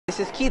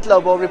This is Keith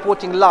Lobo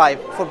reporting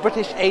live for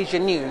British Asia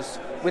News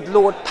with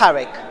Lord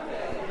Parekh.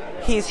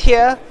 He's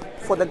here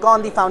for the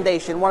Gandhi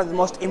Foundation, one of the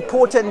most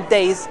important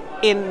days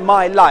in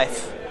my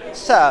life.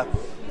 Sir,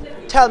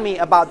 tell me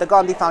about the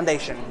Gandhi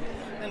Foundation.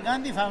 The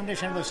Gandhi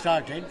Foundation was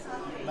started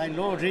by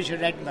Lord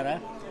Richard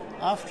Attenborough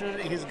after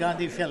his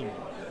Gandhi film.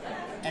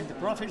 And the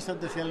profits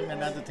of the film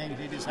and other things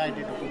he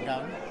decided to put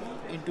down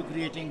into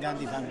creating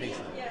Gandhi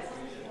Foundation.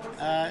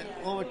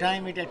 Over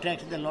time it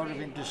attracted a lot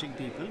of interesting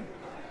people,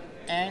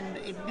 and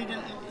it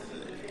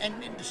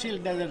still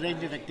does a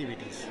range of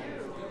activities.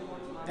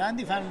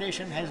 Gandhi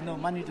Foundation has no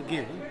money to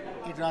give.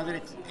 It rather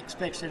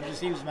expects and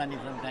receives money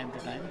from time to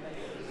time.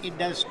 It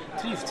does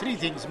three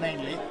things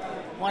mainly.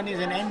 One is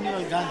an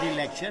annual Gandhi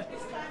lecture.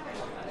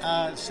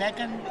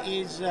 Second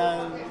is...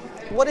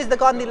 what is the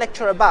Gandhi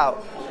lecture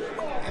about?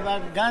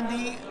 About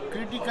Gandhi,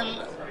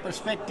 critical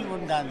perspective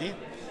on Gandhi,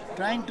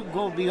 trying to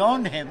go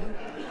beyond him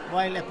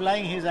while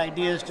applying his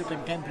ideas to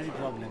contemporary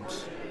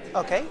problems.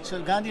 Okay. So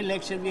Gandhi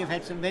lecture, we have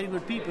had some very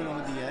good people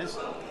over the years.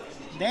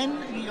 Then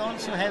we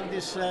also have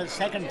this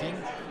second thing,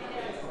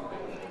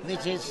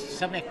 which is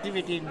some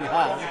activity in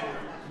Bihar,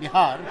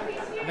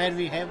 where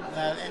we have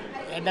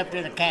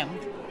adapted a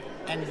camp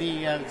and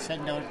we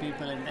send our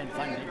people and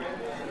fund it.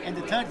 And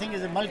the third thing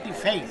is a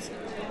multi-faith.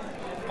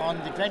 On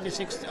the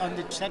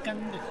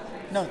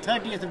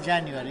 30th of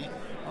January,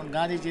 on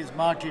Gandhiji's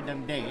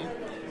martyrdom day,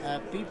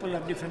 people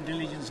of different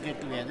religions get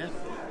together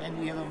and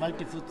we have a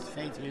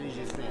multi-faith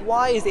religious prayer.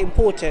 Why is it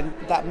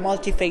important that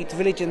multi-faith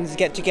religions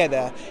get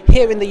together?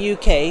 Here in the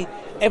UK,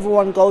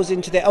 everyone goes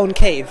into their own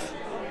cave.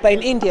 But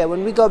in India,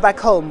 when we go back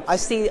home, I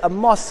see a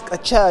mosque, a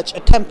church, a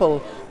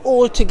temple,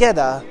 all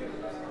together.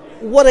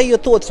 What are your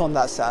thoughts on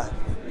that, sir?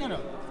 No.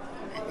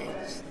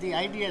 The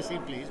idea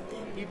simply is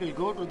people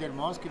go to their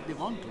mosque if they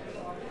want to.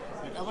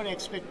 But our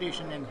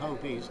expectation and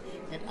hope is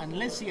that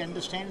unless he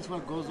understands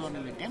what goes on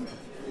in the temple,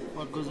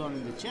 what goes on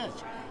in the church,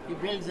 he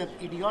builds up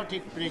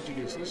idiotic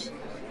prejudices,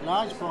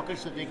 large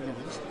pockets of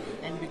ignorance,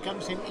 and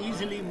becomes an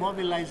easily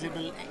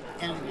mobilizable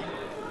element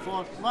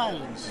for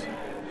violence.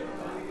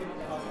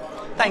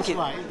 Thank you.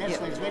 That's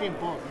why it's very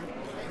important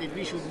that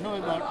we should know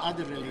about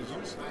other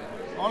religions.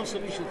 Also,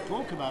 we should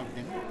talk about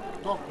them,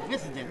 talk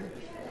with them,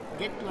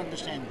 get to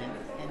understand them,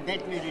 and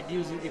that way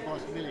reduces the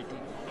possibility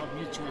of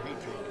mutual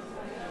hatred.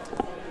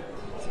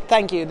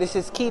 Thank you. This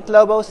is Keith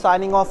Lobo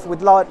signing off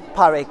with Lord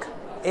Parekh.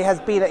 It has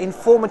been an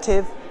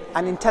informative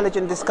and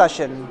intelligent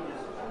discussion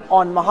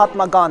on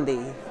Mahatma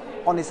Gandhi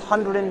on his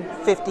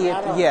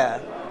 150th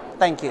year.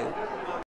 Thank you.